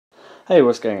Hey,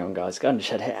 what's going on, guys?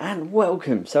 Shed here, and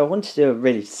welcome! So I wanted to do a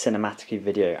really cinematic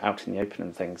video out in the open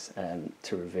and things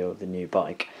to reveal the new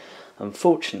bike.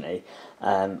 Unfortunately,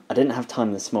 I didn't have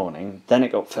time this morning, then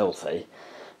it got filthy,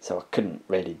 so I couldn't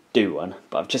really do one,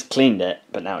 but I've just cleaned it,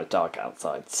 but now it's dark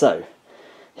outside. So,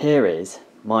 here is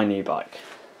my new bike.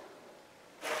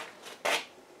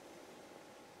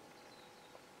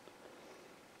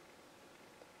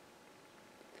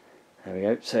 There we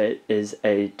go. So it is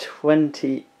a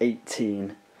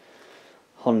 2018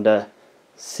 Honda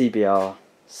CBR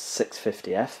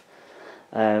 650F.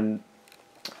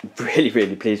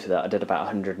 Really pleased with it. I did about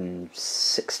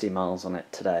 160 miles on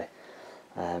it today.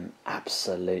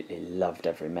 Absolutely loved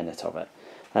every minute of it.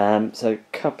 So a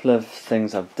couple of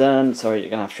things I've done. Sorry,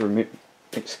 you're going to have to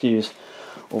excuse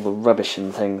all the rubbish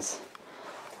and things.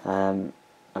 And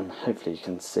hopefully you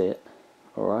can see it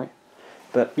alright.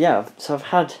 But yeah, so I've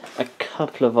had a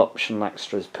couple of optional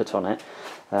extras put on it.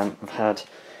 I've had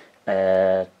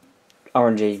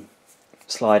RNG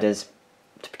sliders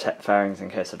to protect fairings in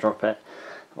case I drop it,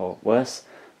 or worse.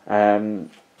 Knee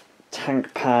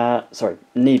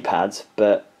pads,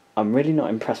 but I'm really not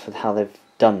impressed with how they've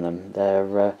done them.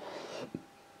 They're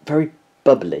very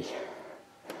bubbly.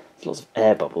 There's lots of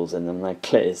air bubbles in them. They're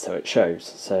clear, so it shows.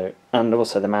 So, and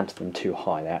also they mounted them too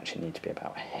high. They actually need to be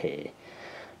about here.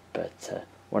 But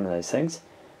one of those things.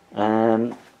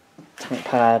 Tank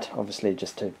pad, obviously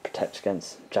just to protect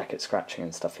against jacket scratching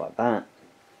and stuff like that.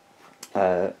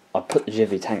 I put the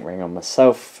Jivvy tank ring on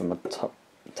myself for my top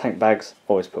tank bags.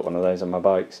 Always put one of those on my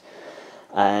bikes.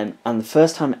 And the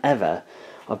first time ever,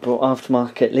 I brought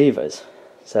aftermarket levers.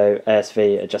 So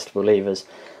ASV adjustable levers.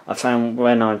 I found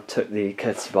when I took the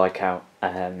courtesy bike out,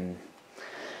 the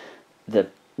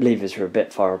levers were a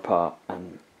bit far apart,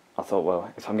 and I thought,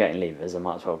 well, if I'm getting levers, I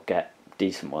might as well get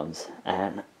decent ones.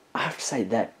 And I have to say,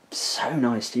 they're so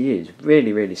nice to use,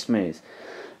 really smooth.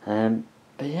 But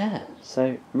yeah,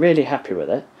 so really happy with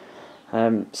it.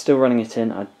 Still running it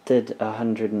in. I did I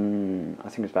think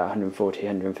it was about 140,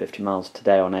 150 miles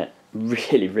today on it.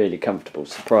 Really comfortable,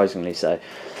 surprisingly so,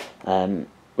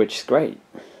 which is great.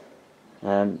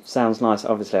 Sounds nice.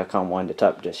 Obviously I can't wind it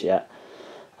up just yet.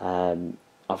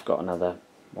 I've got another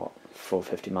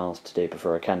 450 miles to do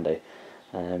before I can do,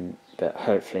 but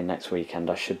hopefully next weekend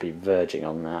I should be verging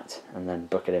on that, and then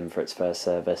book it in for its first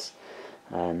service,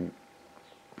 and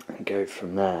go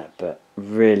from there. But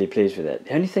really pleased with it.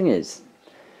 The only thing is,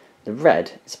 the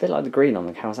red, it's a bit like the green on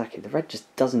the Kawasaki, the red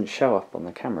just doesn't show up on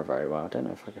the camera very well. I don't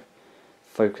know if I could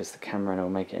focus the camera and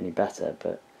it'll make it any better,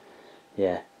 but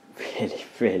yeah,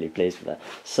 really pleased with it.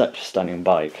 Such a stunning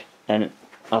bike. And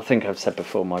I think I've said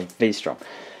before, my V-Strom,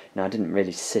 I didn't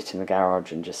really sit in the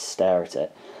garage and just stare at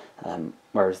it,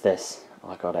 whereas this,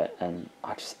 I got it and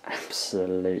I just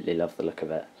absolutely love the look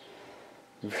of it.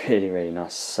 Really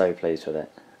nice, so pleased with it.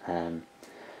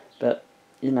 But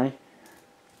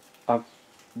I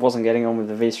wasn't getting on with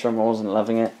the V-Strom, I wasn't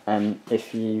loving it, and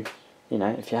if you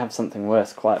have something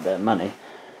worth quite a bit of money,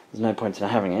 there's no point in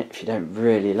having it if you don't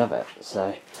really love it.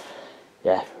 So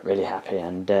yeah, really happy,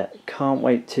 and can't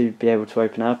wait to be able to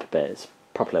open it up a bit. It's a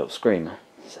proper little screamer.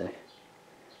 So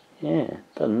yeah,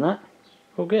 other than that,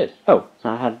 all good. Oh,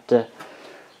 I had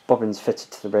bobbins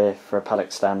fitted to the rear for a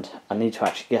paddock stand. I need to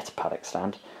actually get a paddock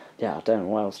stand. Yeah, I don't know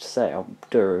what else to say. I'll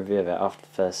do a review of it after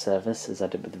the first service, as I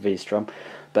did with the V-Strom.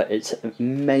 But it's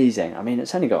amazing. I mean,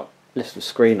 it's only got a little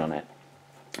screen on it,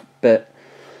 but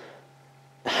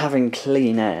having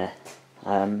clean air,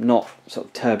 not sort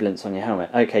of turbulence on your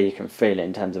helmet. Okay, you can feel it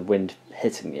in terms of wind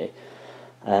hitting you,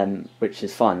 which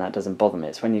is fine, that doesn't bother me.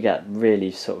 It's when you get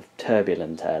really sort of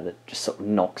turbulent air that just sort of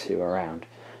knocks you around.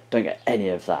 Don't get any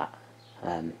of that.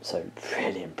 So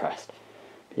really impressed.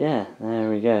 But yeah, there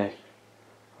we go.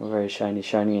 All very shiny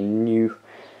and new.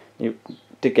 It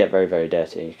did get very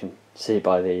dirty. You can see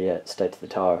by the state of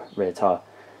the rear tyre.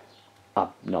 I'm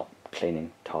not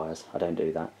cleaning tyres, I don't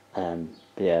do that.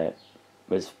 But yeah, it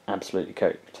was absolutely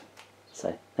cooked.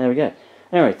 So there we go.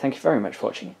 Anyway, thank you very much for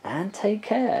watching, and take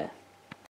care.